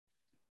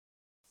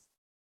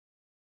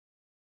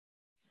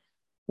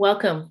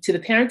Welcome to the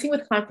Parenting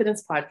with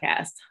Confidence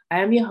podcast. I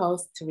am your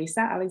host, Teresa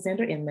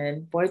Alexander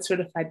Inman, board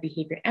certified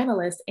behavior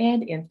analyst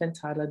and infant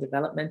toddler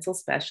developmental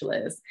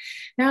specialist.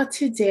 Now,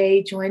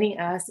 today joining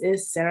us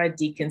is Sara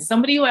Deacon,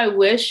 somebody who I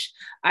wish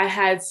I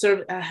had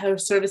her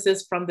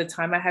services from the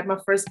time I had my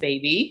first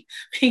baby,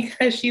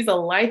 because she's a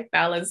life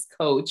balance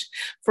coach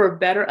for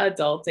better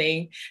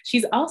adulting.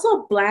 She's also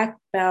a Black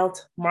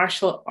belt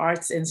martial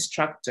arts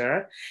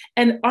instructor,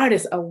 an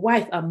artist, a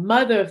wife, a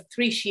mother of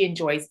three. She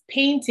enjoys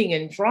painting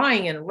and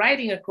drawing and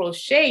writing and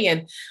crochet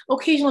and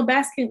occasional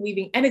basket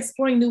weaving and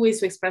exploring new ways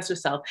to express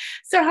herself.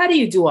 So how do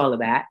you do all of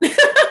that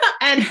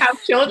and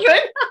have children?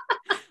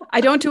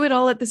 I don't do it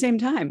all at the same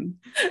time.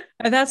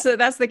 That's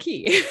the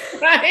key.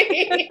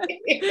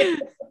 Right.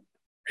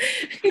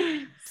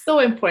 So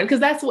important,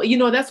 because that's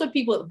what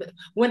people,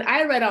 when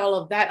I read all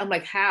of that, I'm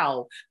like,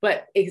 how?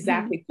 But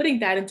exactly, putting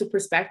that into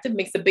perspective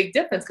makes a big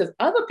difference, because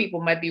other people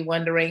might be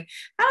wondering,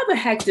 how the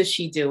heck does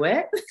she do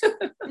it?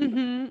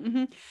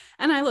 And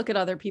I look at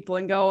other people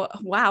and go,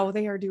 wow,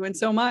 they are doing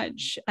so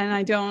much. And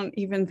I don't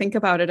even think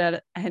about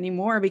it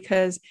anymore,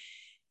 because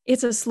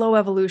it's a slow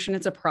evolution.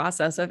 It's a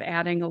process of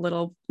adding a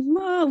little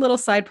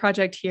side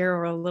project here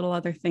or a little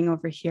other thing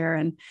over here.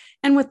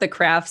 And with the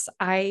crafts,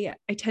 I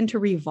tend to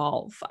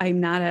revolve. I'm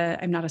not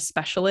a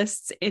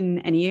specialist in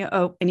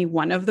any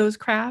one of those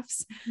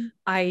crafts.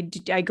 I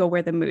go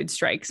where the mood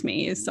strikes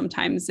me.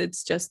 Sometimes it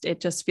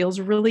just feels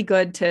really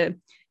good to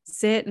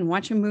sit and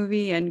watch a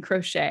movie and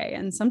crochet.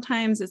 And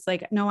sometimes it's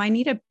like, no, I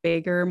need a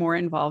bigger, more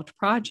involved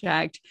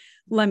project.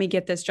 Let me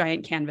get this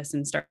giant canvas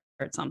and start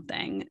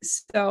something.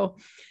 So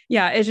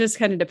yeah, it just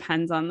kind of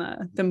depends on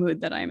the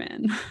mood that I'm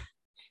in.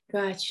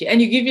 Gotcha.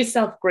 And you give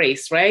yourself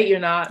grace, right?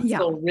 You're not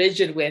so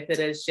rigid with it.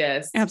 It's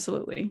just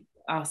absolutely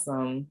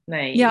awesome.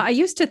 Nice. Yeah, I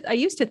used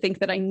to think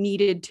that I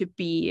needed to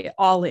be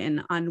all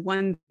in on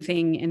one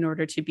thing in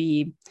order to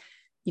be,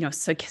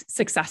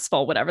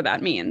 successful, whatever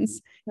that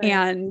means. Right.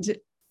 And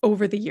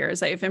over the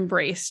years, I've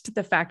embraced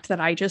the fact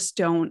that I just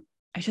don't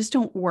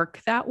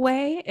work that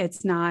way.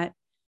 It's not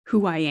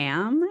who I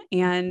am.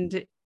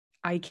 And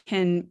I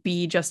can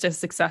be just as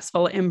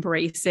successful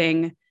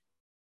embracing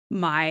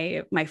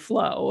my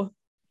flow,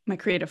 my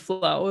creative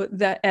flow,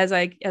 that as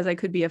I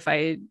could be if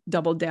I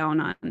doubled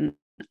down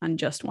on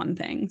just one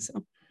thing.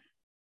 So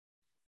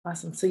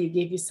awesome. So you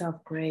gave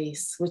yourself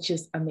grace, which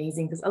is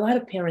amazing, because a lot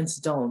of parents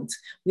don't.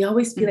 We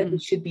always feel like we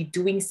should be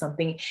doing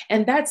something,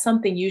 and that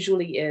something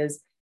usually is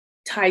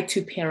tied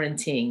to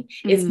parenting.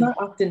 It's not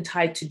often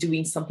tied to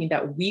doing something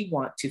that we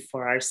want to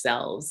for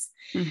ourselves.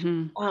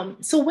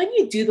 So when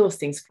you do those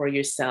things for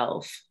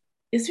yourself,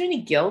 is there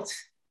any guilt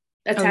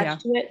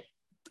attached to it?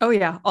 Oh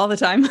yeah, all the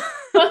time.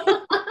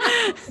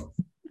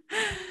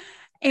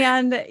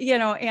 And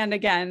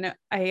again,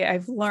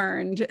 I've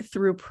learned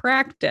through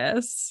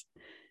practice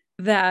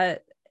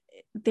that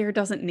there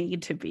doesn't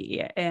need to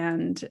be,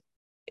 and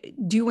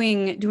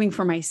doing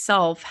for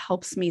myself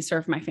helps me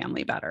serve my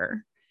family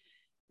better.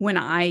 When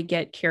I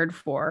get cared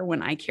for,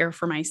 when I care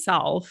for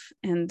myself,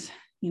 and,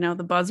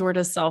 the buzzword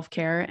is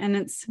self-care, and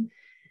it's,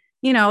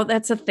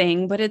 that's a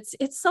thing, but it's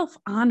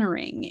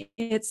self-honoring.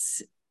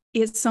 It's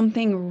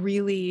something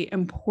really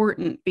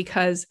important,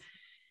 because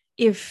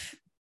if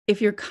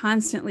you're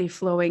constantly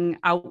flowing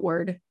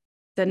outward,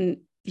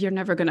 then you're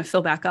never going to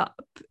fill back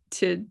up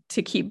to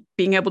keep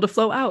being able to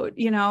flow out,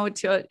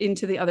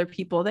 into the other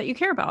people that you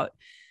care about.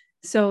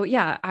 So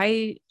yeah,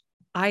 I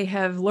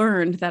have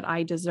learned that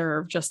I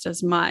deserve just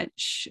as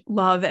much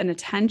love and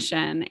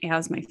attention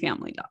as my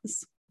family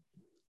does.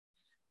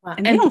 Wow.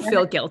 And they don't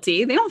feel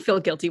guilty. They don't feel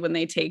guilty when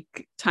they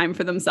take time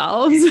for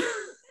themselves.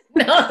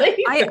 No,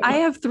 I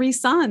have 3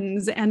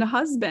 sons and a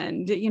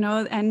husband,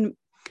 and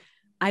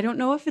I don't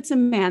know if it's a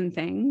man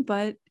thing,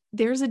 but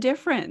there's a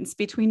difference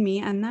between me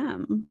and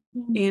them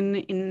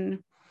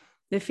in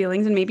the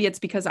feelings. And maybe it's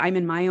because I'm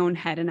in my own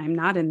head and I'm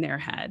not in their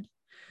head.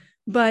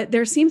 But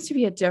there seems to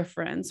be a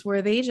difference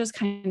where they just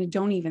kind of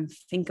don't even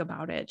think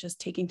about it, just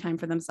taking time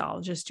for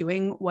themselves, just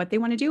doing what they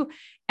want to do.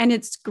 And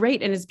it's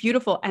great and it's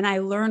beautiful. And I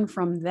learn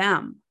from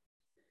them.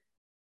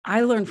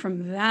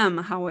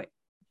 How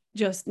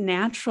just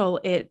natural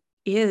it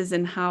is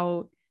and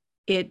how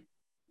it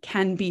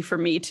can be for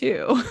me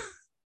too.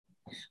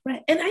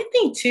 Right. And I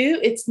think too,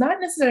 it's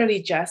not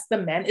necessarily just the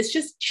men, it's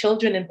just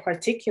children in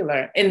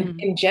particular,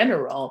 in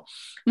general,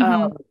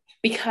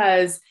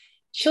 because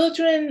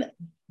children,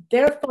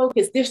 their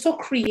focus, they're so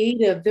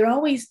creative. They're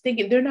always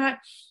thinking, they're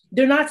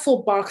not so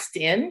boxed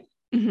in.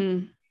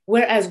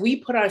 Whereas we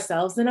put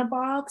ourselves in a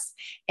box.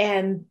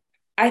 And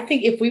I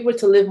think if we were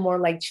to live more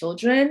like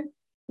children,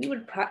 we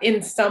would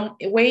in some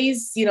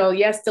ways,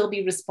 yes, still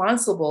be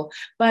responsible,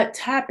 but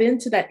tap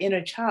into that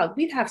inner child.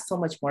 We'd have so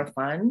much more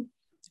fun.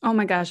 Oh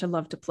my gosh, I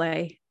love to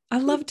play.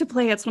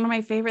 It's one of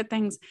my favorite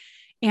things.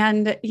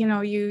 And,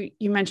 you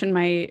mentioned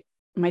my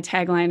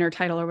tagline or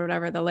title or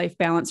whatever, the life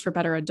balance for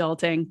better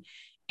adulting.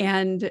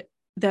 And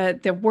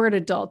the word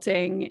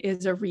adulting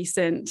is a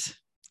recent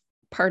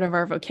part of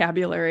our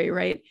vocabulary,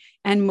 right?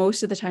 And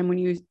most of the time when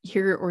you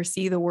hear or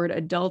see the word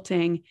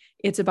adulting,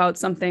 it's about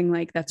something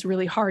like that's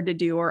really hard to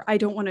do, or I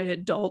don't want to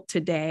adult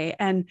today.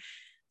 And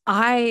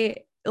I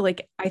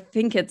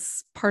think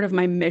it's part of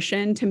my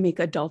mission to make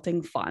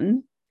adulting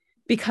fun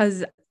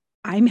because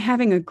I'm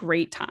having a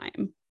great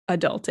time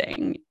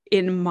adulting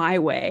in my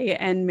way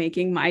and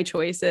making my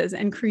choices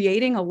and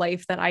creating a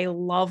life that I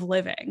love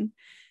living.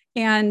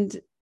 And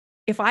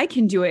if I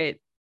can do it,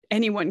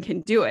 anyone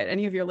can do it.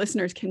 Any of your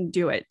listeners can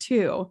do it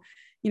too.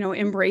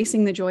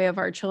 Embracing the joy of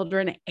our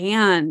children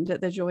and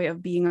the joy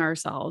of being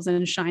ourselves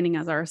and shining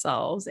as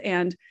ourselves.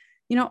 And,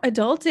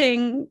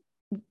 adulting,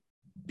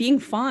 being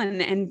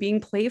fun and being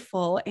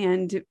playful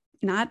and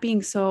not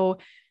being so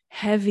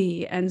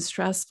heavy and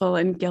stressful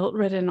and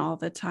guilt-ridden all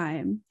the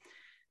time.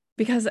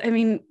 Because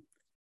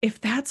if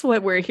that's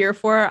what we're here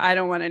for, I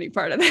don't want any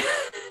part of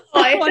that.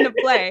 I want to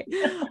play.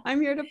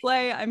 I'm here to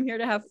play. I'm here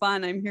to have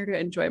fun. I'm here to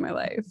enjoy my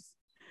life.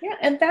 Yeah,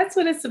 and that's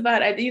what it's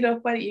about.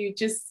 Funny, you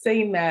just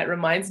saying that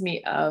reminds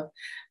me of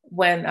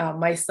when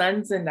my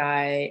sons and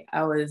I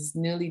was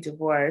newly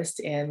divorced,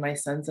 and my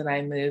sons and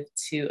I moved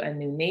to a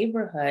new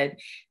neighborhood.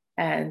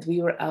 And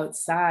we were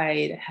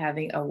outside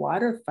having a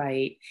water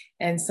fight,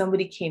 and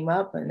somebody came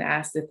up and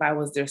asked if I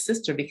was their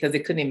sister because they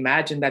couldn't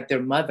imagine that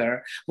their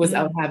mother was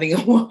out having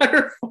a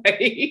water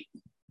fight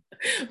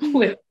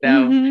with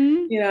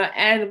them.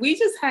 And we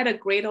just had a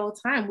great old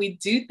time. We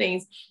do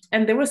things.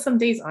 And there were some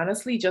days,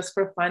 honestly, just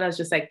for fun, I was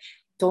just like,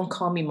 don't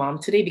call me mom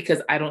today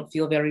because I don't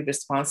feel very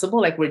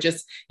responsible. Like we're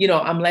just,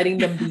 I'm letting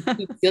them be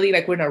too silly,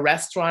 like we're in a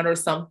restaurant or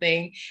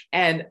something.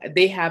 And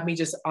they have me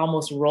just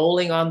almost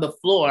rolling on the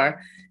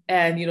floor.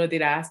 And,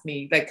 they'd ask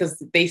me, like,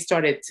 because they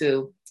started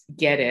to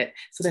get it.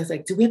 So they're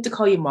like, do we have to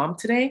call you mom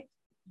today?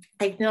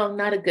 Like, no,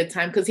 not a good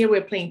time. Because here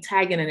we're playing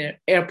tag in an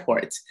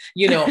airport,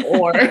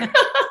 or,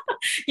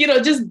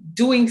 just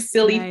doing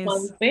silly,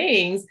 fun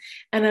things.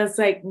 And I was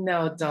like,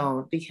 no,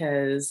 don't,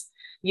 because,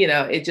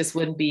 it just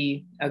wouldn't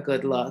be a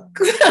good look.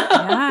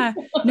 Yeah,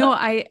 no,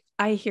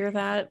 I hear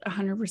that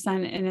 100%.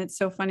 And it's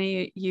so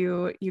funny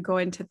you go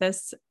into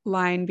this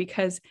line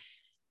because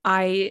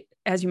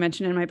as you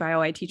mentioned in my bio,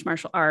 I teach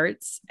martial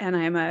arts and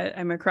I'm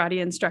a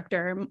karate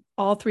instructor.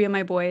 All three of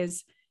my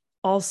boys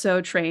also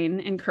train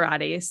in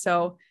karate.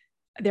 So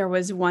there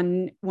was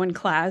one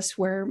class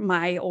where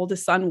my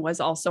oldest son was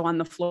also on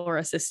the floor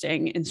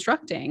assisting,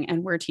 instructing,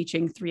 and we're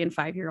teaching 3 and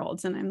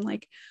 5-year-olds. And I'm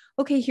like,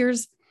 okay,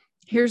 here's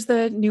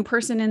the new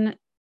person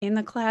in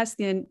the class.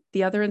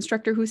 The other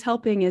instructor who's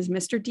helping is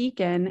Mr.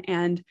 Deacon.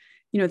 And,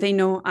 they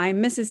know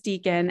I'm Mrs.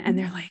 Deacon, and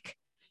they're like,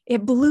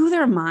 it blew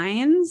their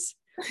minds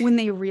when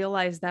they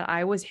realized that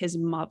I was his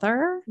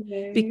mother,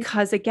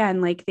 because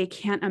again, like they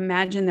can't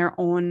imagine their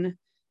own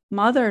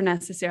mother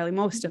necessarily.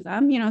 Most of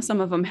them,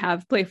 some of them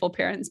have playful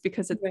parents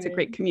because it's a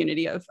great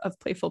community of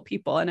playful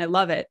people. And I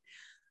love it.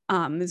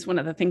 This is one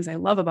of the things I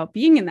love about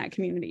being in that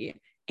community.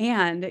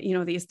 And,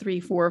 these 3,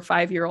 4,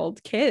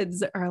 5-year-old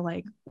kids are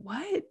like,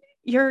 what?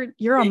 You're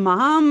a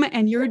mom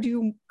and you're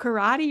doing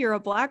karate, you're a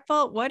black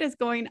belt. What is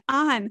going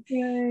on?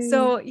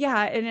 So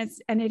yeah,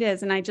 and it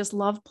is. And I just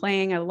love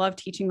playing. I love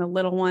teaching the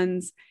little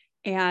ones.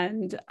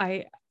 And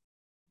it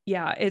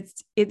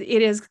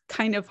is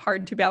kind of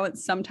hard to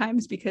balance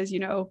sometimes because,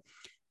 you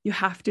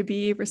have to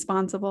be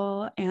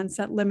responsible and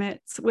set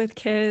limits with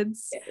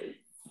kids.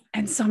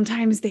 And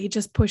sometimes they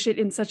just push it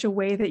in such a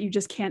way that you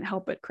just can't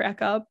help but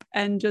crack up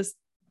and just,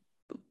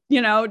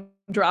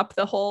 drop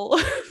the whole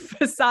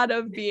facade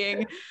of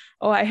being,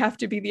 oh, I have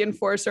to be the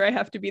enforcer. I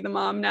have to be the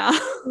mom now.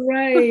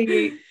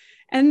 Right.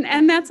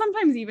 And that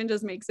sometimes even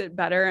just makes it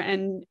better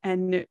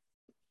and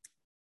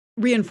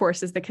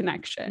reinforces the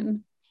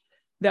connection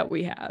that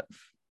we have.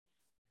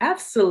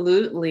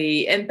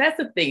 Absolutely. And that's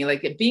the thing,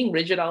 like being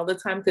rigid all the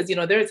time, because,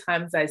 there are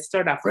times I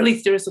start off really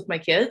serious with my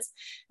kids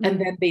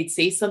and then they'd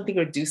say something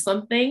or do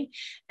something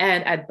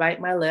and I'd bite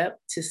my lip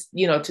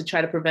to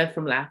try to prevent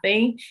from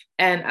laughing.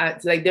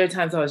 And there are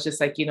times I was just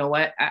like, you know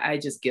what, I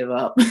just give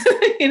up,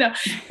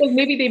 because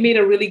maybe they made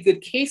a really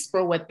good case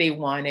for what they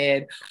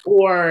wanted,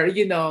 or,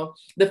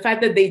 the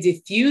fact that they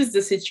diffused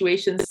the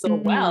situation so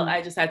well,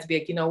 I just had to be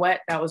like, you know what,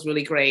 that was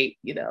really great.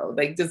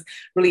 Just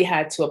really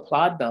had to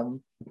applaud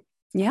them.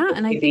 Yeah.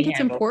 And I think it's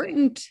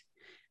important.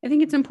 I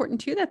think it's important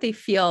too, that they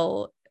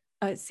feel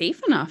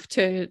safe enough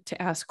to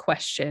ask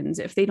questions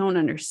if they don't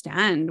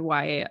understand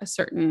why a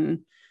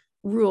certain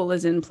rule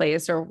is in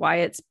place or why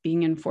it's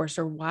being enforced,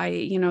 or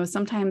why,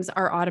 sometimes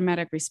our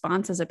automatic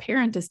response as a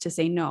parent is to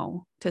say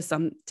no to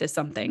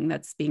something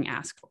that's being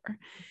asked for.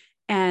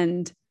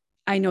 And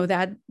I know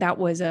that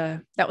was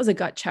a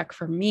gut check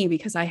for me,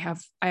 because I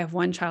have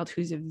one child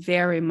who's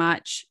very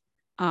much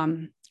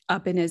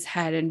up in his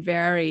head and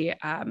very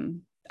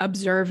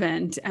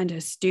observant and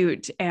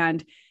astute,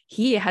 and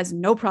he has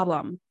no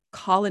problem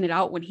calling it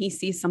out when he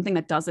sees something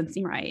that doesn't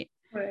seem right.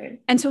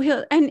 And so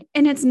he'll and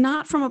it's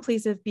not from a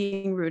place of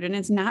being rude, and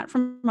it's not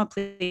from a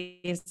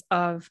place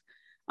of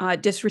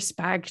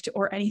disrespect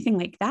or anything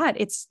like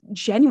that. It's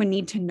genuine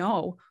need to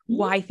know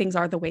why things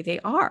are the way they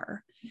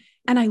are.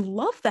 And I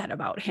love that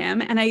about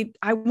him. And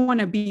I want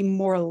to be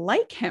more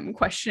like him,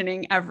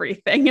 questioning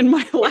everything in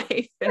my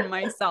life and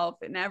myself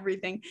and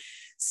everything.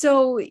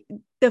 So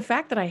the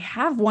fact that I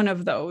have one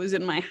of those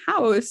in my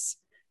house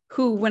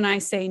who, when I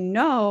say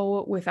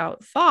no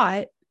without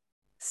thought,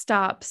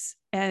 stops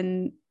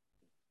and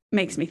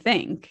makes me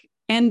think.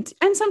 And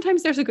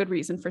sometimes there's a good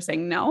reason for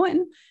saying no,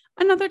 and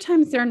other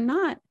times they're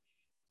not.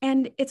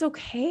 And it's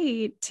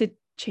okay to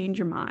change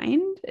your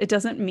mind. It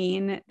doesn't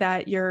mean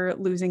that you're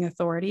losing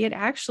authority. It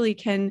actually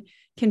can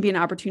be an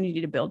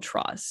opportunity to build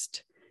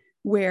trust,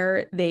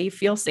 where they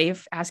feel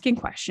safe asking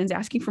questions,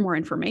 asking for more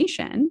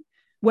information,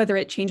 whether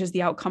it changes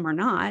the outcome or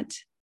not.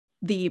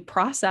 The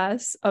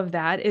process of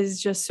that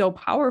is just so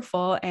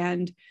powerful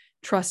and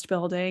trust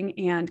building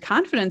and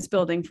confidence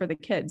building for the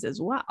kids as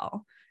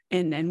well.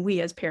 And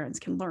we as parents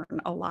can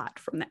learn a lot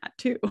from that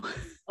too.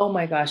 Oh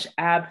my gosh,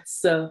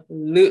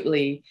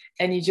 absolutely.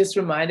 And you just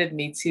reminded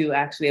me too,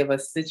 actually, of a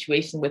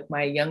situation with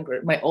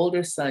my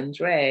older son,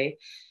 Dre,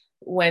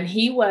 when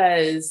he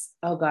was,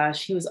 oh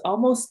gosh, he was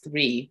almost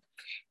 3.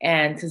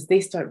 And because they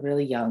start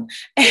really young,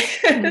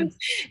 and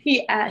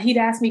he'd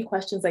ask me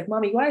questions like,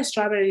 "Mommy, why are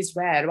strawberries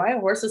red? Why are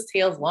horses'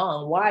 tails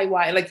long? Why?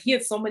 Like he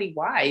had so many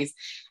whys."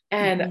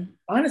 And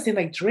honestly,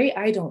 like, Dre,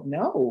 I don't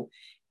know.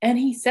 And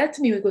he said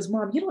to me, he goes,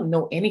 "Mom, you don't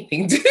know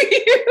anything, do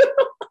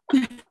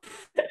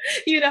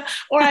you?"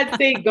 Or I'd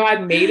say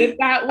God made it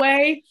that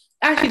way.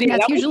 Actually,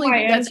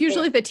 that's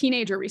usually the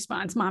teenager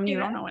response. Mom, you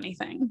don't know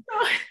anything.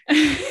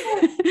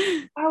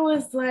 I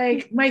was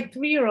like, my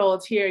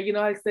 3-year-old here,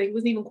 I was like, he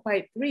wasn't even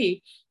quite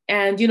 3.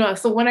 And,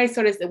 so when I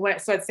started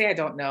say I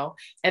don't know,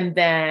 and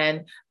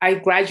then I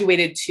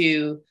graduated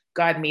to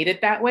God made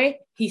it that way,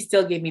 he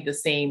still gave me the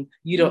same,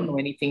 you don't know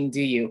anything,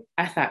 do you?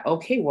 I thought,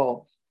 okay,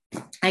 well,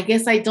 I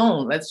guess I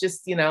don't. Let's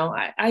just,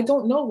 I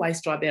don't know why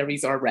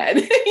strawberries are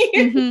red.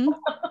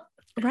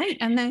 Right.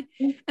 And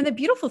the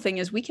beautiful thing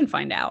is we can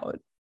find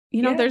out.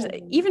 There's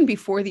even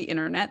before the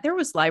internet, there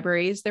was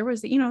libraries, there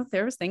was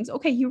things.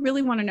 Okay, you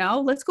really want to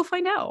know? Let's go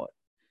find out.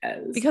 Yes.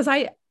 Because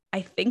I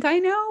think I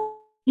know,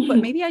 but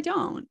maybe I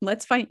don't.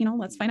 Let's find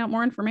out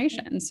more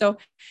information. So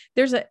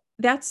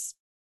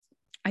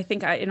I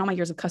think in all my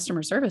years of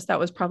customer service, that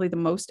was probably the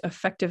most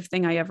effective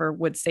thing I ever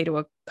would say to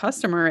a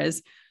customer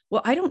is,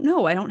 well, I don't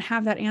know. I don't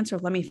have that answer.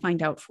 Let me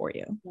find out for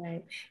you.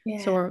 Right.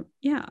 Yeah. So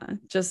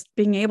just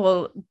being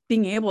able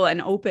and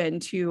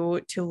open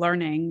to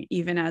learning,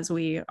 even as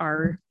we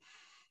are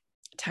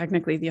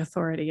technically the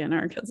authority in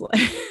our kids'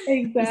 life.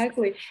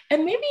 Exactly.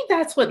 And maybe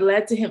that's what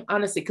led to him,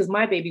 honestly, because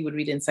my baby would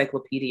read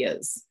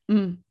encyclopedias.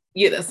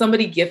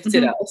 Somebody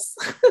gifted us.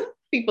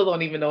 People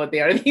don't even know what they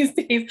are these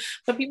days,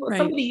 but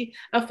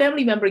a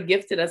family member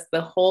gifted us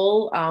the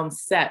whole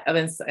set of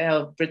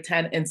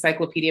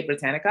Encyclopedia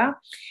Britannica.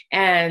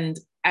 And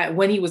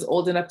when he was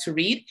old enough to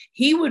read,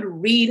 he would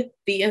read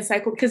the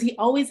encyclopedia because he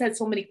always had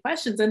so many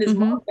questions and his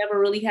mom never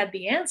really had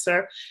the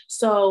answer.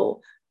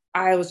 So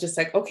I was just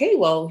like, okay,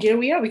 well, here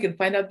we are. We can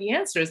find out the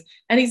answers.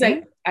 And he's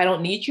like, I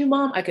don't need you,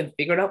 Mom. I can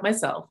figure it out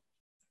myself.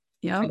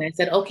 Yeah. And I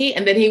said, okay.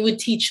 And then he would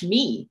teach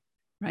me.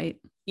 Right.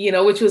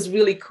 Which was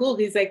really cool.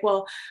 He's like,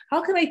 well,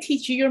 how can I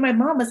teach you? You're my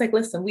mom. I was like,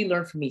 listen, we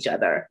learn from each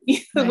other,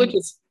 which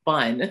is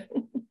fun.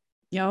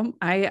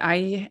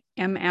 I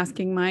am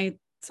asking my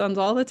sons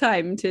all the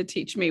time to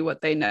teach me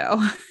what they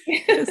know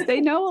because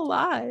they know a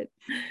lot.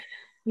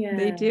 Yeah,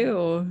 they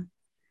do.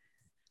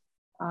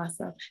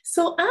 Awesome.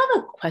 So I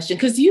have a question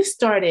because you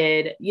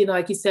started,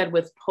 like you said,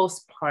 with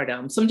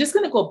postpartum. So I'm just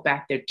going to go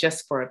back there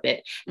just for a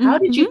bit. How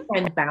did you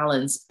find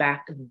balance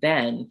back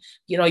then?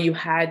 You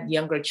had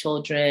younger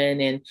children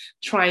and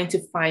trying to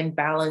find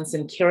balance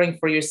and caring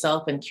for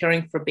yourself and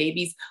caring for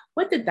babies.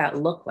 What did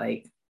that look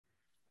like?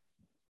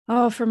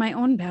 Oh, for my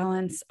own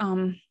balance.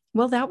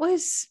 Well, that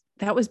was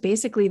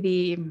basically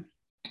the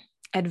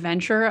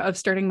adventure of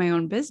starting my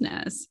own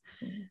business.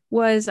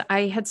 Was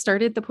I had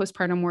started the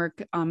postpartum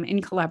work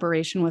in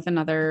collaboration with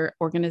another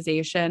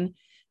organization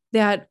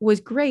that was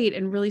great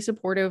and really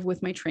supportive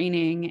with my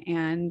training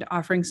and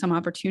offering some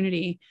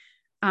opportunity.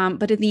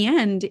 But in the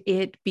end,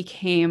 it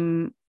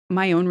became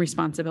my own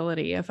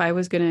responsibility. If I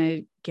was going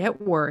to get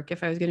work,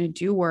 if I was going to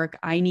do work,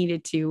 I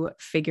needed to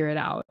figure it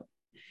out.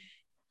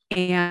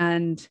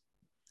 And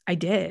I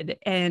did.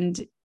 And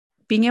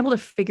being able to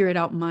figure it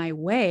out my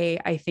way,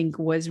 I think,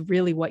 was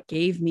really what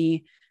gave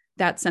me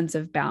that sense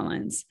of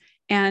balance.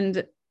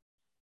 And,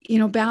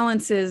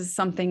 balance is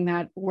something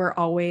that we're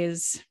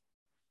always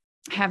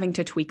having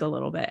to tweak a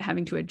little bit,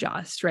 having to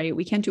adjust, right?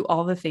 We can't do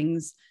all the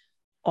things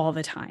all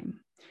the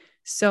time.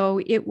 So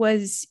it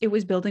was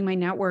building my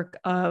network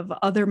of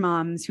other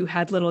moms who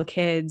had little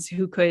kids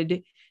who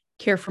could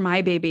care for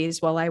my babies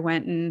while I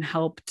went and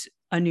helped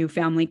a new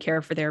family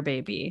care for their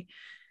baby.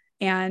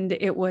 And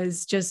it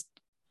was just,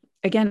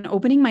 again,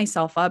 opening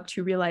myself up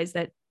to realize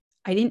that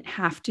I didn't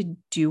have to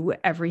do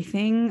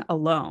everything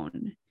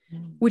alone,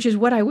 which is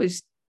what I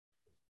was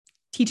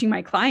teaching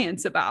my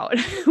clients about.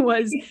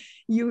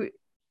 It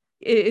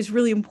is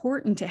really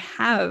important to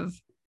have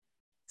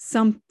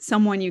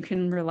someone you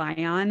can rely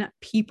on,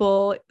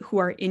 people who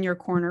are in your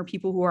corner,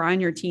 people who are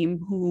on your team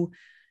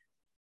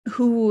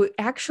who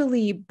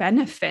actually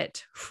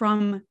benefit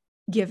from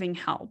giving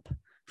help,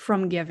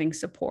 from giving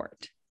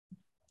support.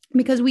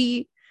 Because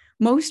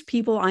most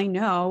people I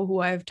know who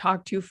I've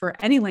talked to for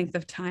any length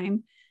of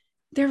time,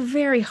 they're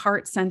very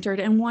heart-centered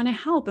and want to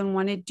help and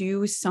want to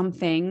do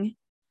something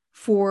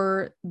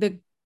for the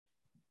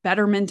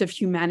betterment of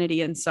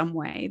humanity in some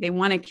way. They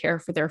want to care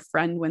for their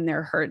friend when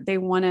they're hurt. They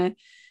want to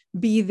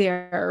be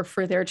there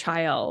for their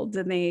child,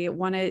 and they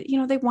want to,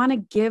 they want to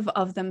give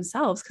of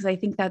themselves, because I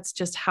think that's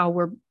just how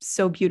we're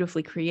so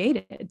beautifully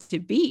created to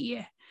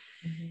be.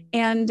 Mm-hmm.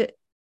 And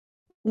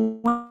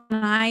when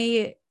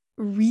I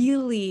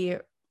really,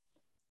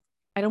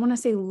 I don't want to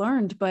say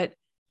learned, but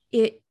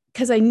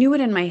because I knew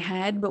it in my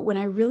head, but when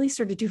I really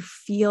started to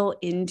feel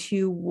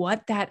into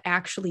what that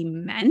actually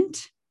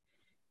meant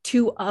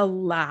to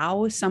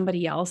allow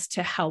somebody else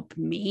to help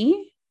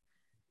me,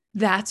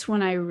 that's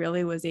when I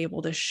really was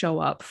able to show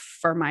up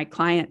for my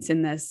clients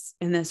in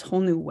this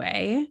whole new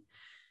way.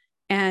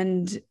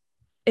 And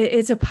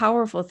it's a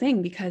powerful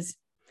thing, because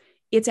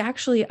it's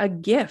actually a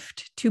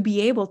gift to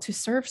be able to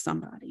serve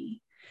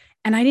somebody.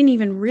 And I didn't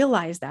even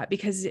realize that,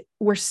 because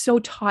we're so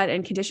taught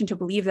and conditioned to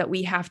believe that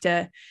we have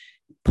to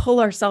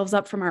pull ourselves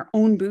up from our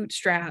own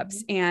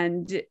bootstraps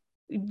and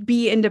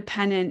be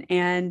independent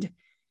and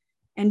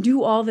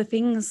do all the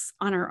things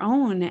on our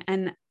own.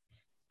 And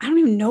I don't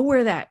even know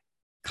where that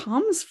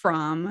comes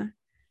from,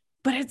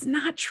 but it's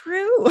not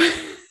true.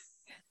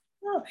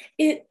 No,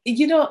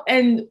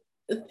 and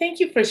thank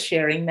you for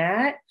sharing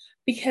that,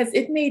 because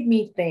it made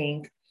me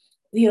think,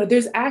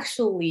 there's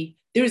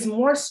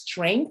more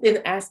strength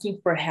in asking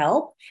for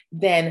help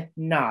than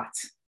not,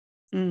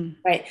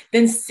 right?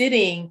 Than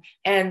sitting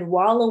and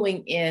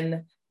wallowing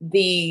in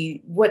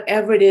the,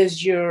 whatever it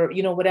is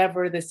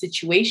whatever the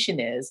situation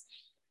is.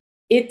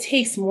 It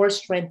takes more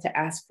strength to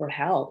ask for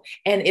help.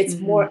 And it's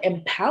more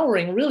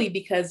empowering, really,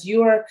 because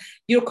you're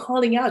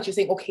calling out, you're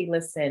saying, okay,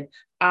 listen,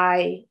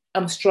 I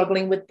am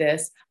struggling with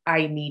this.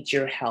 I need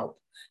your help.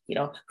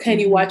 Can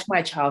you watch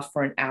my child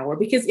for an hour?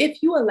 Because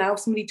if you allow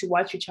somebody to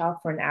watch your child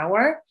for an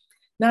hour,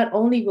 not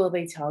only will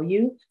they tell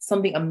you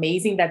something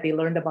amazing that they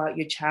learned about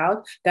your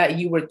child that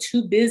you were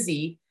too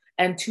busy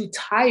and too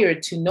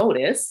tired to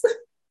notice,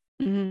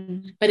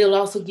 but it'll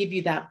also give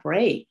you that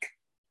break.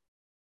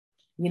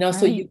 Right.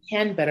 So you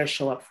can better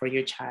show up for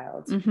your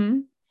child.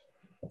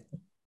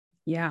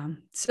 Yeah.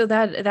 So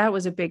that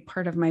was a big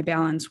part of my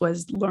balance,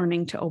 was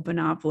learning to open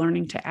up,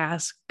 learning to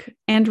ask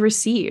and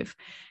receive,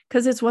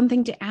 because it's one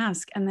thing to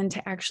ask, and then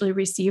to actually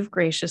receive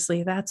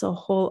graciously. That's a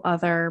whole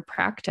other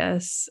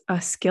practice,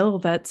 a skill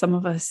that some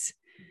of us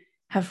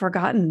have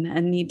forgotten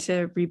and need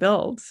to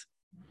rebuild. So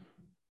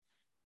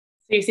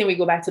you're saying we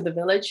go back to the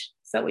village?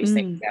 Is that what you're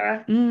saying,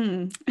 Sara?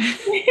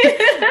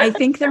 I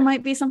think there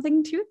might be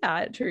something to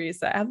that,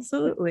 Teresa.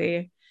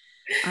 Absolutely.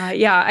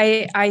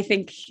 I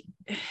think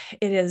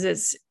it is.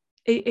 It's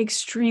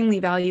extremely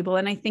valuable.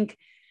 And I think,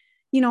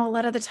 a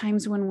lot of the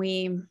times when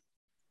we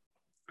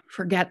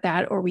forget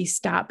that, or we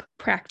stop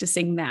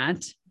practicing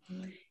that,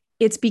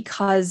 it's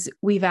because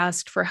we've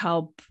asked for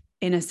help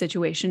in a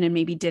situation and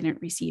maybe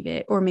didn't receive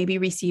it, or maybe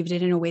received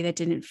it in a way that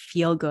didn't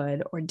feel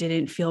good or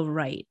didn't feel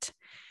right.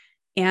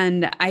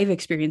 And I've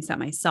experienced that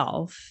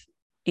myself,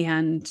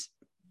 and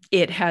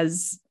it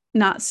has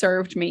not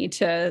served me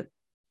to,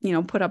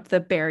 put up the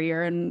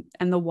barrier and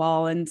the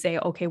wall and say,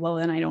 okay, well,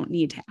 then I don't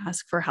need to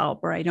ask for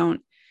help, or I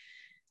don't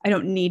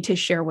need to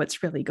share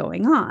what's really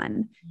going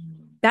on.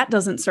 That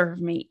doesn't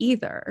serve me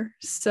either.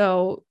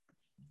 So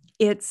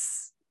it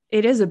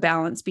is a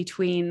balance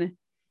between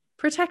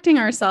protecting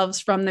ourselves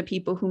from the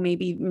people who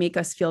maybe make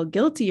us feel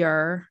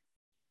guiltier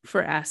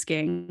for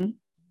asking,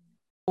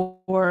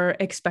 or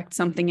expect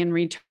something in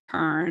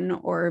return,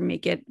 or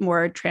make it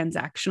more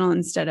transactional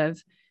instead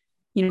of,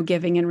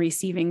 giving and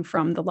receiving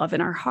from the love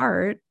in our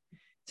heart.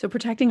 So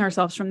protecting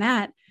ourselves from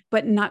that,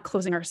 but not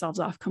closing ourselves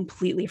off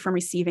completely from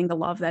receiving the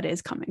love that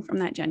is coming from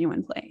that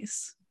genuine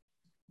place.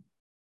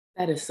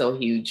 That is so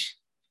huge.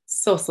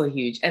 So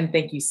huge. And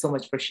thank you so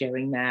much for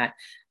sharing that.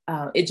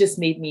 It just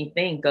made me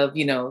think of,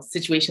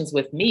 situations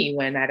with me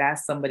when I'd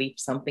ask somebody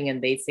something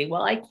and they'd say,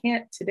 well, I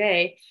can't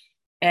today.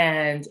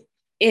 And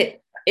it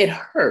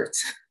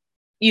hurts,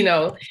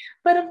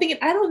 but I'm thinking,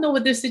 I don't know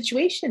what their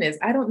situation is.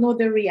 I don't know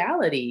their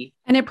reality.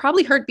 And it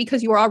probably hurt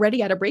because you were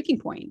already at a breaking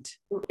point.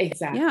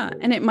 Exactly. Yeah.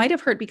 And it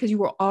might've hurt because you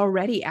were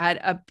already at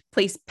a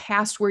place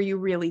past where you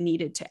really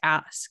needed to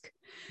ask.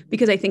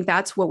 Because I think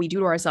that's what we do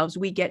to ourselves.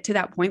 We get to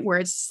that point where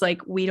it's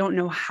like, we don't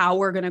know how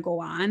we're going to go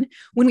on,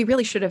 when we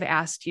really should have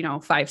asked,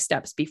 5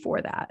 steps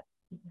before that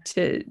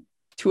to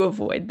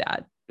asude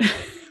that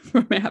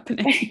from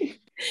happening.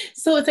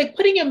 So it's like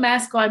putting your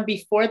mask on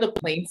before the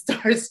plane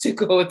starts to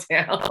go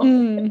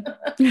down.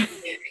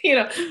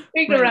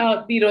 Figure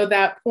out,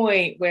 that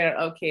point where,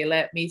 okay,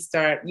 let me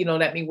start,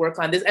 let me work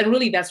on this. And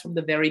really that's from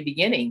the very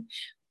beginning.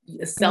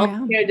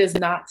 Self-care does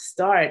not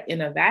start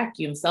in a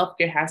vacuum.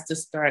 Self-care has to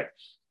start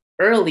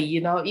early,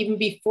 even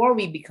before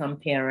we become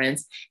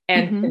parents,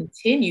 and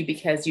continue,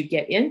 because you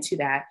get into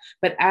that.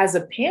 But as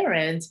a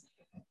parent,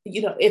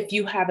 if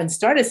you haven't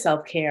started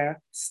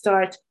self-care,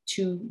 start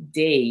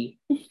today.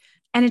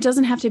 And it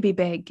doesn't have to be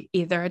big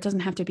either. It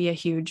doesn't have to be a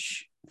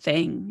huge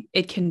thing.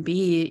 It can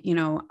be,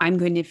 I'm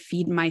going to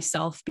feed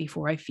myself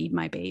before I feed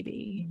my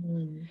baby.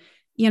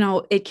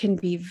 It can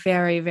be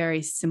very,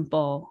 very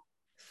simple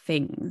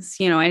things.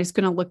 You know, and it's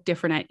going to look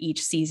different at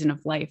each season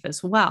of life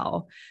as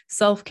well.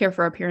 Self-care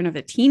for a parent of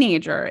a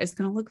teenager is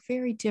going to look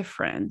very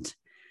different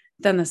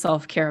than the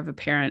self-care of a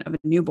parent of a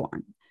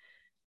newborn.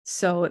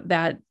 So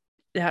that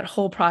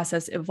whole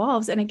process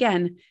evolves. And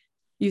again,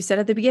 you said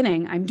at the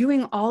beginning, I'm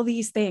doing all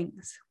these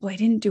things. Well, I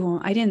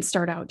didn't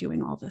start out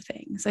doing all the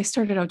things. I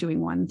started out doing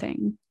one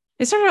thing.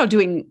 I started out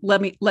doing,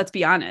 let's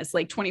be honest,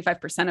 like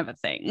 25% of a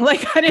thing.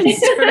 Like I didn't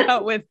start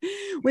out with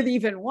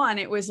even one.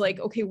 It was like,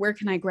 okay, where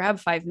can I grab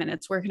 5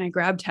 minutes? Where can I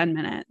grab 10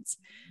 minutes?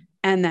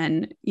 And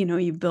then, you know,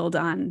 you build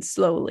on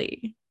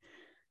slowly.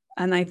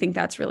 And I think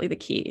that's really the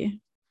key.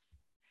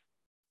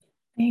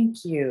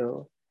 Thank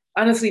you.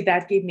 Honestly,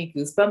 that gave me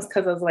goosebumps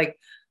because I was like,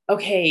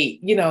 okay,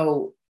 you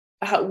know,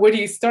 where do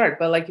you start?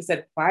 But like you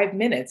said, 5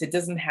 minutes, it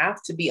doesn't have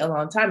to be a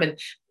long time. And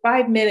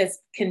 5 minutes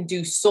can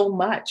do so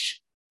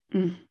much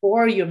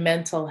for your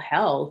mental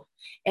health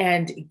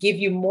and give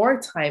you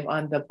more time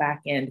on the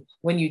back end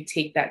when you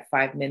take that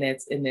 5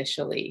 minutes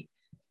initially.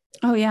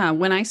 Oh, yeah.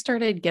 When I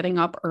started getting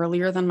up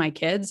earlier than my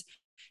kids,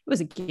 it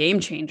was a game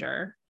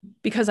changer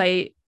because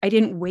I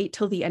didn't wait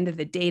till the end of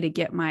the day to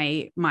get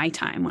my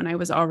time when I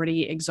was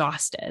already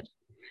exhausted.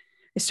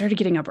 I started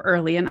getting up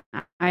early and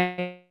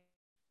I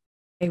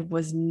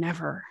was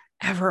never,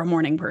 ever a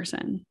morning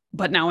person,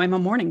 but now I'm a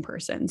morning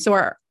person.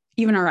 So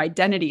even our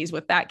identities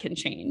with that can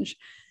change.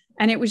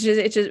 And it was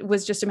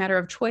just a matter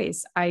of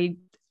choice. I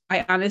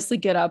honestly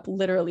get up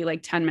literally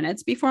like 10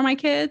 minutes before my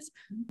kids,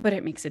 but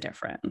it makes a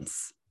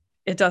difference.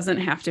 It doesn't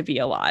have to be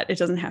a lot. It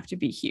doesn't have to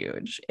be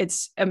huge.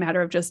 It's a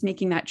matter of just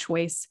making that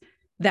choice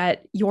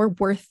that you're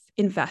worth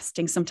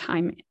investing some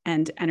time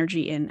and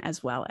energy in,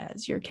 as well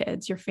as your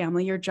kids, your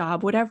family, your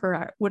job,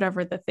 whatever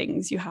the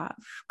things you have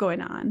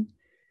going on.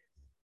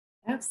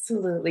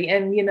 Absolutely.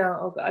 And, you know,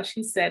 oh gosh,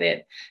 you said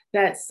it,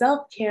 that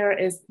self-care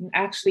is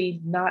actually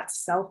not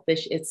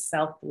selfish, it's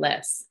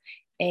selfless.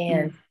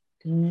 And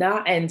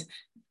not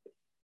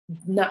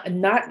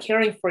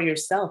caring for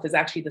yourself is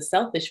actually the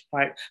selfish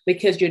part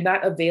because you're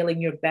not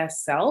availing your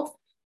best self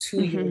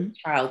to your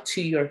child,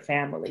 to your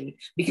family,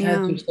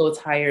 because you're so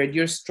tired,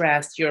 you're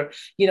stressed,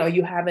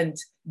 you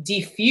haven't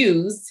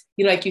diffused,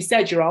 like you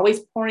said, you're always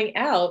pouring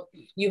out,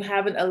 you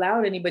haven't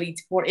allowed anybody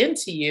to pour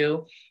into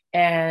you.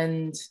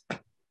 And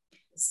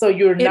so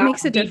you're it not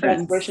makes a the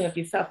difference. best version of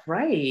yourself,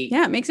 right?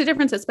 Yeah, it makes a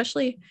difference,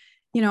 especially,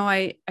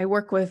 I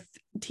work with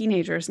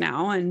teenagers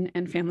now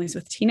and families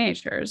with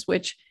teenagers,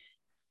 which,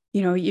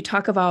 you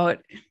talk about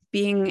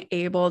being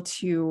able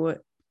to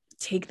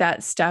take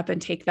that step and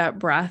take that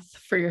breath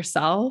for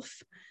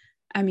yourself.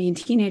 I mean,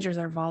 teenagers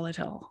are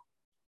volatile.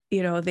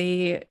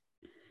 It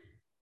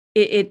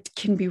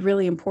can be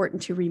really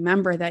important to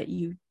remember that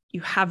you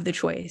have the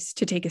choice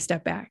to take a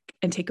step back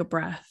and take a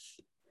breath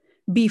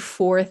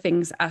before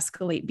things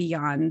escalate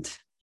beyond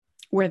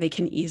where they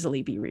can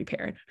easily be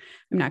repaired.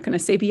 I'm not going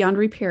to say beyond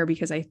repair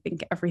because I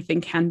think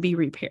everything can be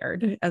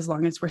repaired. As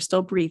long as we're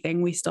still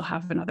breathing, we still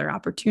have another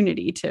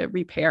opportunity to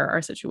repair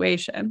our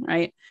situation,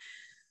 right?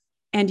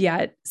 And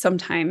yet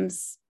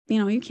sometimes,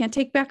 you can't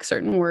take back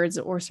certain words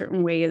or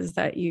certain ways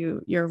that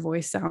your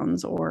voice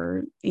sounds,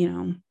 or,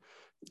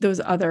 those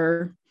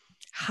other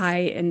high,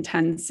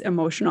 intense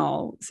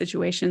emotional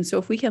situations. So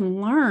if we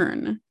can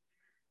learn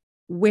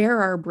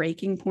where our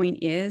breaking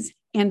point is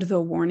and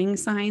the warning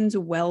signs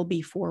well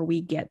before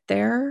we get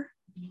there,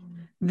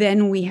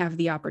 then we have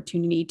the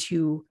opportunity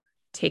to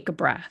take a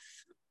breath,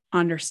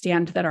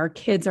 understand that our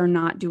kids are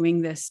not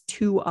doing this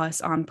to us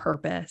on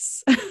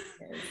purpose.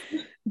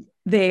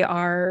 They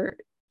are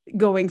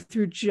going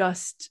through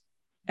just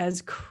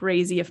as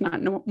crazy, if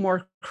not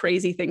more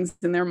crazy things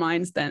in their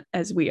minds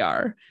as we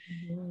are.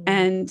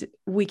 And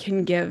we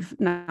can give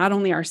not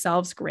only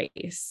ourselves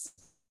grace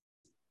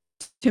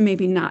to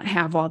maybe not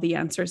have all the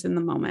answers in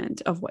the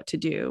moment of what to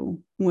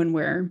do when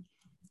we're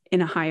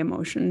in a high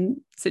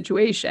emotion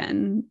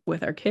situation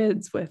with our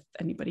kids, with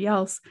anybody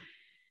else,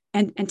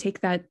 and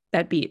take that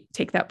beat,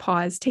 take that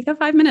pause, take that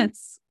 5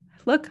 minutes.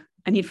 Look,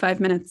 I need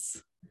 5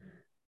 minutes.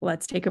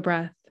 Let's take a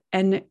breath.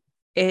 And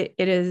it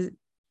is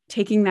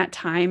taking that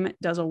time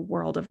does a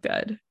world of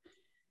good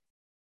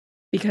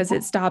because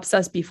it stops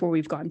us before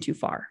we've gone too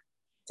far.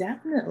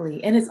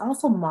 Definitely. And it's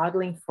also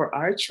modeling for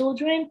our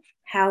children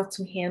how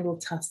to handle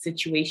tough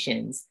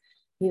situations.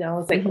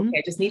 It's like, okay,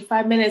 I just need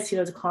 5 minutes,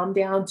 to calm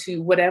down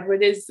to whatever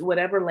it is,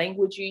 whatever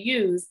language you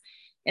use.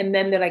 And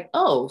then they're like,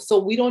 oh, so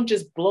we don't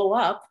just blow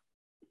up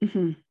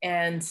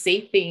and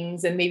say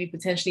things and maybe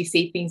potentially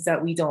say things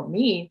that we don't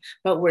mean,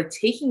 but we're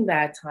taking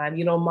that time,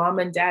 mom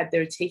and dad,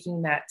 they're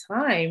taking that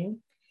time.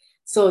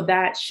 So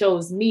that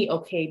shows me,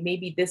 okay,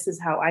 maybe this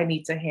is how I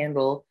need to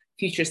handle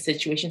future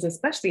situations,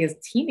 especially as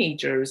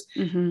teenagers.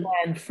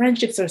 And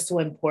friendships are so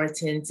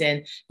important,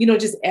 and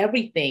just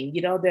everything,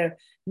 they're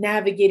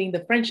navigating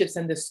the friendships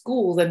and the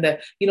schools and the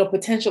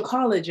potential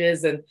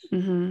colleges and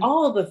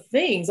all the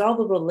things, all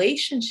the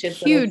relationships,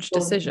 huge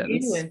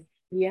decisions, and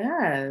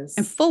yes,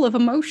 and full of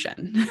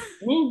emotion.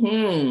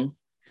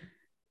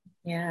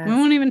 Yeah, we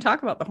won't even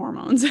talk about the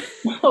hormones.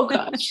 Oh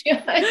gosh,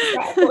 yeah,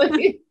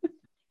 exactly.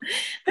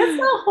 That's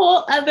a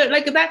whole other,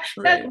 like that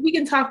Right. we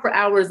can talk for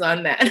hours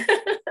on that.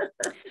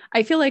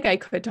 I feel like I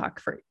could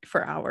talk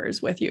for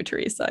hours with you,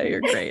 Teresa.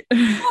 You're great.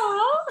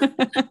 Aw,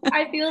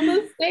 I feel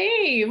the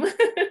same.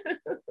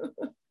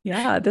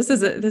 Yeah, this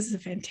is a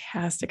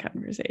fantastic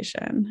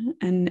conversation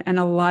and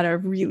a lot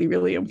of really,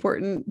 really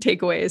important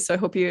takeaways. So I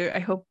hope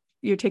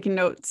you're taking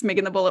notes,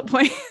 making the bullet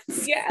points.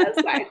 Yes,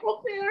 I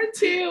hope they are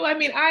too. I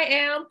mean, I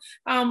am.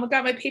 I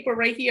got my paper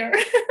right here.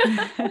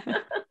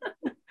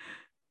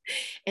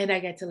 And I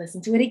get to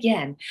listen to it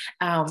again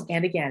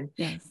and again.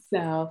 Yes.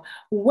 So,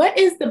 what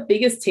is the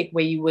biggest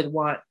takeaway you would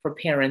want for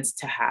parents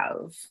to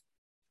have?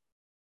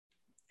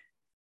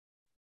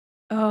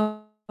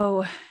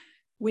 Oh,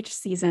 which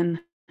season?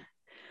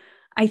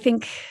 I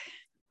think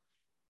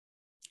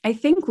I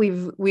think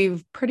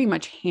we've pretty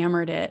much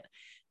hammered it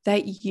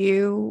that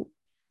you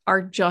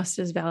are just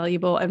as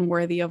valuable and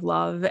worthy of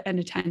love and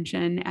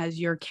attention as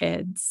your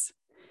kids.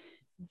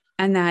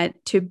 And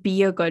that to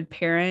be a good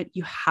parent,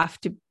 you have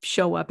to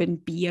show up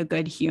and be a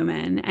good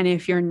human. And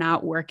if you're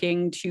not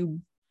working to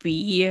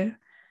be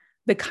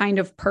the kind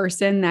of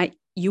person that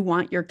you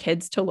want your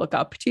kids to look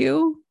up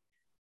to,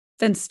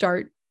 then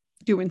start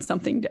doing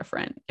something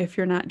different if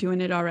you're not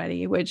doing it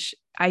already, which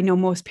I know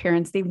most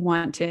parents, they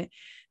want to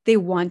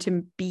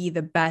be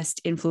the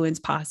best influence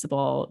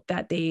possible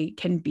that they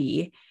can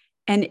be.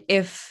 And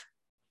if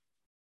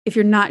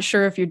you're not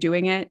sure if you're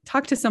doing it,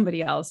 talk to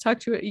somebody else,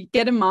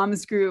 get a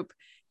mom's group,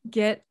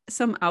 get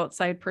some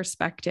outside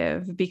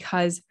perspective,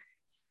 because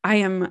I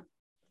am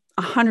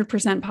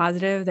 100%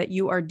 positive that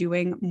you are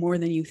doing more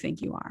than you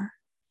think you are.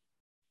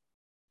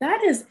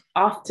 That is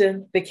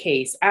often the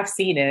case. I've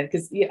seen it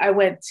because I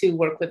went to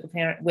work with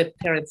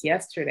parents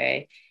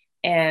yesterday,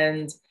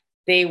 and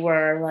they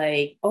were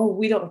like, "Oh,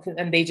 we don't,"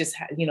 and they just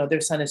had,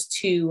 their son is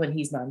 2 and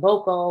he's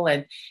non-vocal,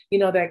 and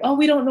they're like, "Oh,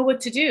 we don't know what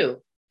to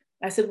do."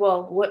 I said,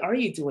 "Well, what are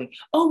you doing?"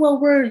 "Oh, well,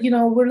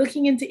 we're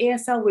looking into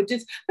ASL. We're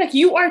just like,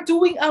 you are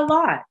doing a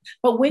lot,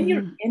 but when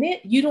you're Mm, in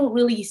it, you don't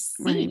really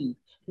right. see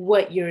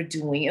what you're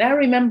doing." And I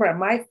remember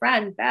my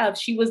friend Bev,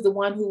 she was the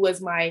one who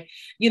was my,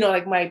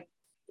 like my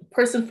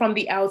person from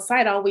the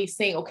outside always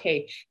saying,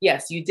 "Okay,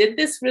 yes, you did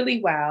this really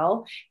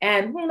well,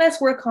 and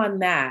let's work on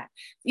that."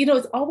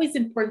 It's always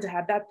important to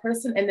have that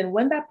person. And then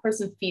when that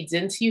person feeds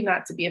into you,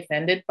 not to be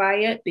offended by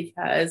it,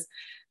 because,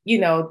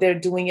 they're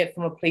doing it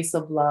from a place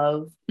of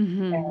love.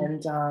 Mm-hmm.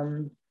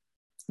 And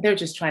they're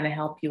just trying to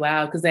help you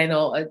out. Because I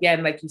know,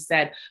 again, like you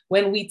said,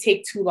 when we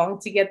take too long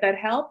to get that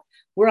help,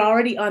 we're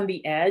already on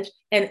the edge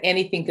and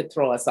anything could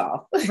throw us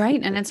off.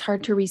 Right. And it's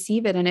hard to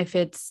receive it. And if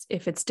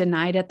it's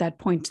denied at that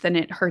point, then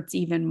it hurts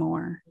even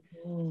more.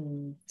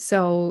 Mm.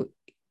 So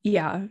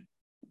yeah,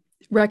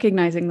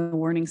 recognizing the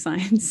warning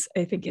signs,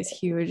 I think, is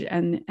huge.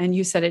 And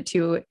you said it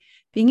too,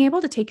 being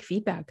able to take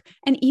feedback,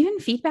 and even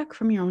feedback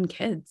from your own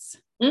kids,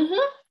 Mm-hmm.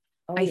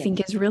 Oh, I yeah. think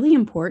is really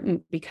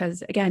important,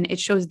 because again, it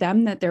shows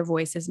them that their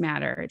voices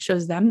matter. It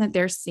shows them that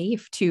they're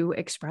safe to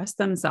express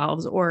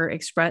themselves or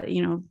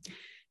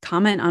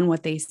comment on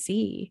what they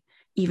see,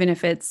 even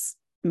if it's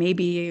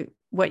maybe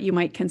what you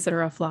might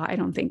consider a flaw. I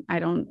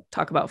don't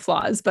talk about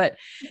flaws, but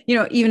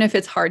even if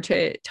it's hard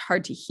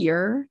to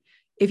hear,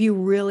 if you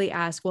really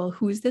ask, well,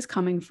 who's this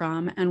coming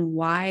from and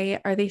why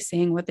are they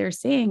saying what they're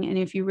saying? And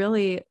if you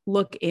really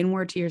look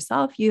inward to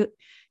yourself,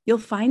 you'll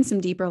find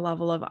some deeper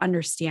level of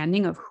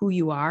understanding of who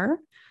you are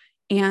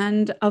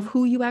and of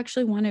who you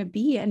actually want to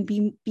be, and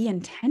be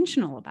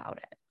intentional about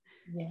it.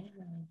 Yes.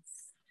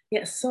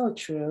 Yeah, so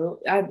true.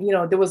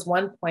 There was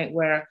one point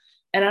where,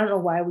 and I don't know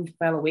why we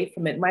fell away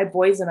from it. My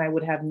boys and I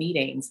would have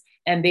meetings,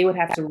 and they would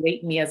have to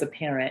rate me as a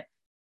parent.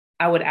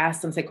 I would ask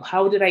them, like,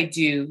 how did I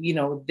do,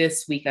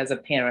 this week as a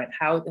parent?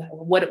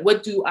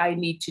 What do I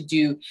need to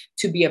do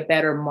to be a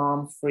better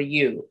mom for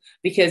you?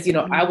 Because,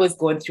 I was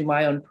going through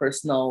my own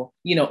personal,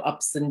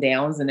 ups and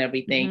downs and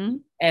everything. Mm-hmm.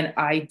 And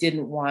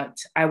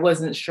I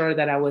wasn't sure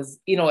that I was,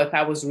 if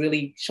I was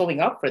really showing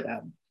up for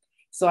them.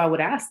 So I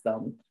would ask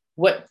them,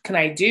 what can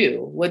I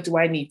do? What do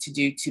I need to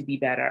do to be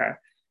better?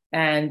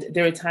 And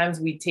there are times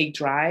we'd take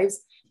drives,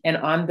 and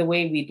on the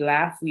way, we'd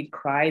laugh, we'd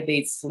cry,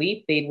 they'd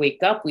sleep, they'd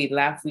wake up, we'd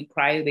laugh, we'd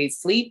cry, they'd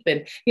sleep.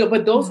 And,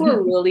 but those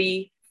were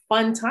really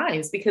fun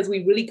times because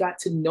we really got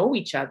to know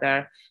each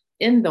other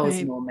in those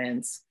Right.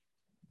 moments.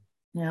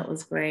 Yeah, it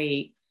was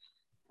great.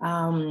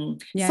 So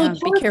Yeah. Be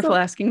tell us, careful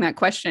asking that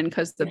question,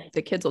 because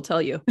the kids will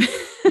tell you.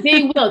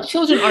 they will.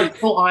 Children are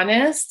so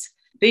honest.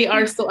 They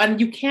are so,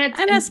 and you can't,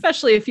 And and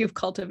especially if you've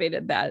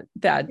cultivated that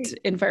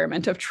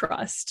environment of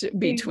trust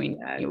between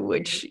you,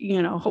 which,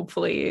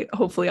 exactly.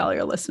 hopefully all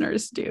your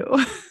listeners do.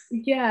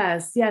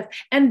 Yes, yes.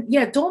 And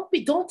yeah, don't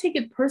take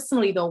it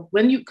personally though,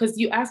 because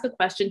you ask a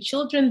question.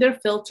 Children, their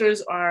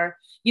filters are,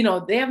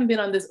 they haven't been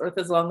on this earth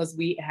as long as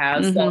we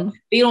have. So Mm-hmm.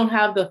 they don't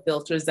have the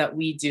filters that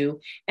we do.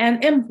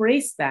 And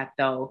embrace that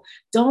though.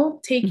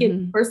 Don't take it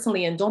Mm-hmm.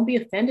 personally and don't be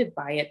offended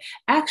by it.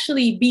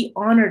 Actually be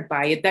honored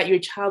by it that your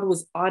child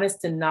was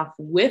honest enough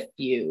with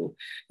you.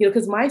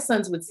 Because my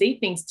sons would say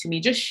things to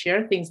me, just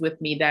share things with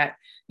me that,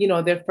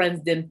 their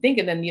friends didn't think.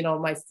 And then, they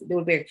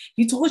would be like,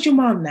 "You told your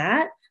mom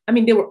that?" I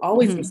mean, they were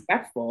always Mhm.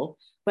 respectful,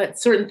 but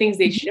certain things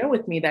they Mhm. share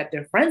with me that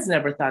their friends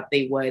never thought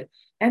they would.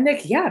 And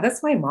like, yeah,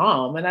 that's my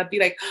mom. And I'd be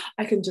like,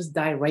 I can just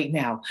die right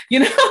now, you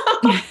know?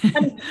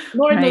 And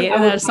Lord knows Right. I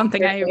And was that's not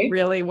something I perfect.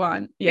 really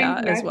want, yeah,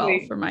 as well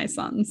Exactly. for my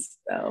sons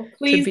So to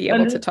please be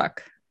able to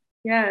talk.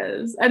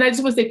 yes. And I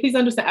just want to say, please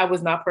understand, I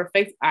was not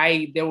perfect.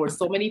 There were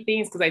so many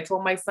things because I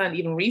told my son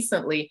even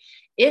recently,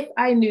 if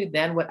I knew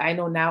then what I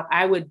know now,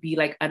 I would be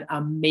like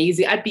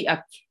I'd be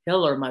a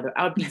killer mother.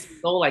 I would be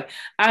so like,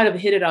 I'd have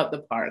hit it out the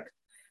park.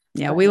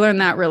 Yeah, But we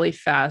learned that really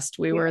fast.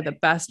 We yeah. were the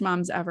best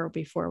moms ever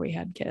before we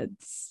had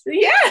kids.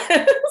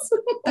 Yes.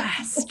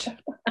 Best.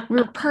 We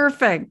were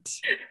perfect.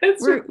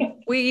 That's We're right.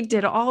 we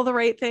did all the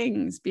right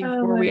things Oh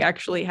before my we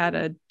actually had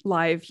a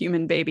live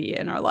human baby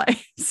in our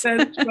lives.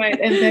 That's right.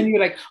 And then you're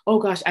like, oh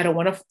gosh, I don't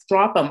want to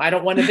drop them. I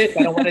don't want to this.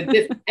 I don't want to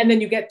this. And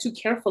then you get too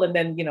careful. And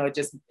then,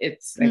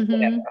 it's like,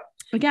 whatever. Hmm.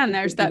 Again,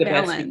 there's Just do that the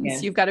best you balance.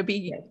 can. You've got to be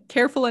Yeah.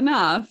 careful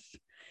enough,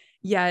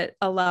 yet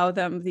allow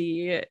them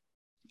the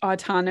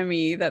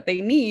autonomy that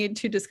they need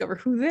to discover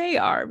who they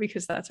are,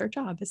 because that's our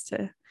job, is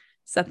to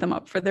set them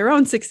up for their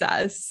own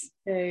success.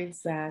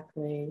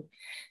 Exactly.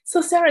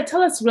 So, Sarah,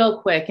 tell us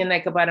real quick in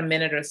like about a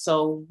minute or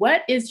so,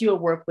 what is your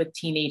work with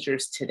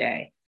teenagers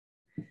today?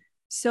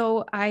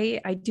 So I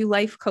do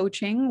life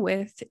coaching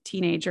with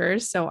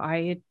teenagers. So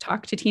I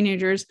talk to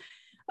teenagers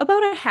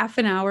about a half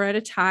an hour at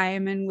a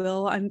time, and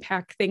we'll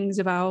unpack things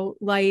about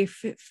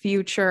life,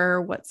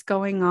 future, what's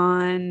going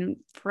on,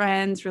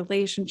 friends,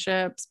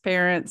 relationships,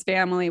 parents,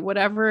 family,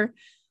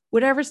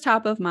 whatever's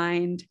top of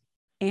mind.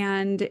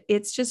 And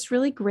it's just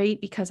really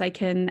great because I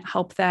can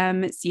help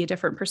them see a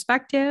different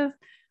perspective.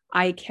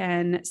 I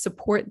can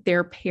support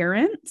their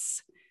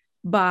parents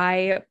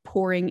by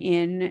pouring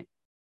in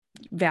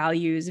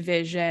values,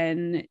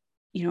 vision,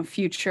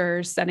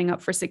 future, setting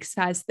up for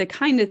success, the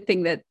kind of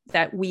thing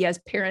that we as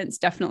parents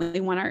definitely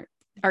want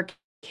our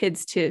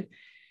kids to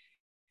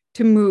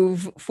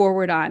move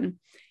forward on.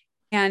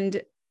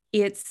 And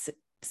it's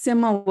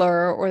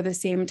similar or the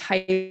same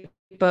type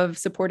of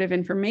supportive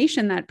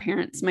information that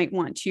parents might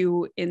want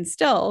to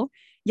instill,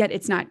 yet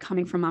it's not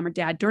coming from mom or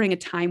dad during a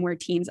time where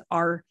teens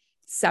are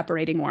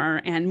separating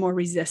more and more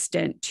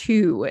resistant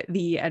to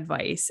the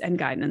advice and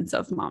guidance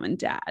of mom and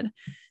dad.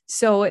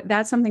 So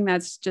that's something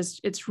that's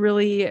it's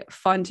really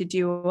fun to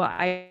do.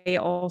 I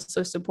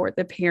also support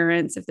the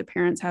parents if the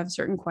parents have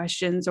certain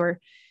questions or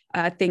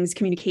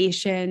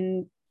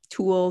communication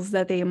tools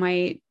that they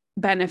might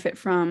benefit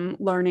from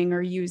learning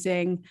or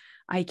using.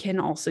 I can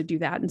also do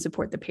that and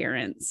support the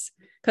parents,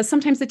 because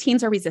sometimes the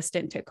teens are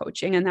resistant to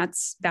coaching, and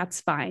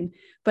that's fine.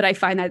 But I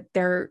find that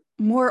they're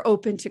more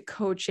open to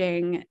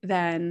coaching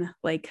than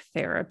like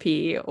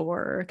therapy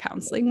or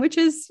counseling, which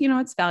is,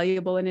 it's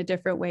valuable in a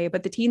different way.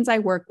 But the teens I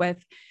work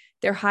with,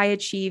 they're high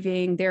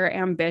achieving, they're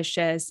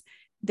ambitious,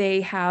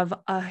 they have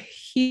a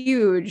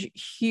huge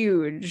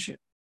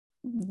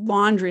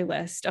laundry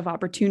list of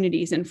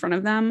opportunities in front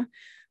of them,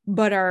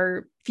 but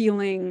are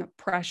feeling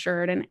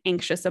pressured and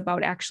anxious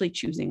about actually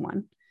choosing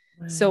one.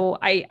 Right. So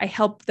I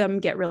help them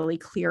get really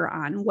clear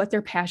on what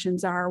their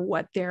passions are,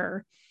 what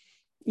their,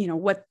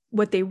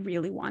 what they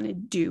really want to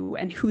do,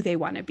 and who they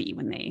want to be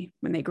when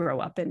they grow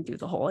up and do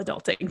the whole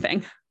adulting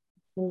thing.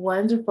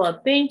 Wonderful.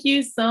 Thank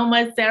you so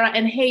much, Sarah.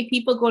 And hey,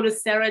 people, go to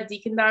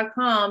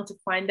sarahdeacon.com to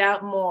find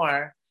out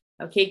more.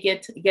 Okay,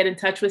 get in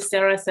touch with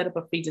Sarah, set up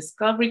a free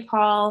discovery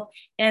call,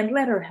 and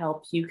let her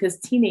help you, because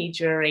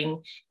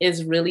teenagering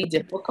is really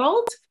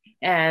difficult.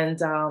 And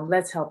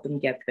let's help them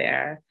get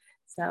there.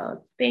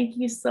 So thank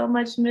you so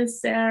much, Miss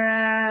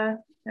Sarah.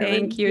 I really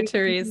Thank you, appreciate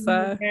you being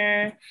Teresa.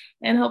 here.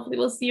 And hopefully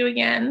we'll see you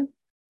again.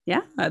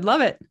 Yeah, I'd love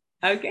it.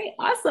 Okay,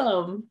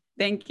 awesome.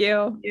 Thank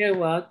you. You're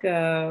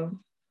welcome.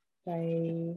 Bye.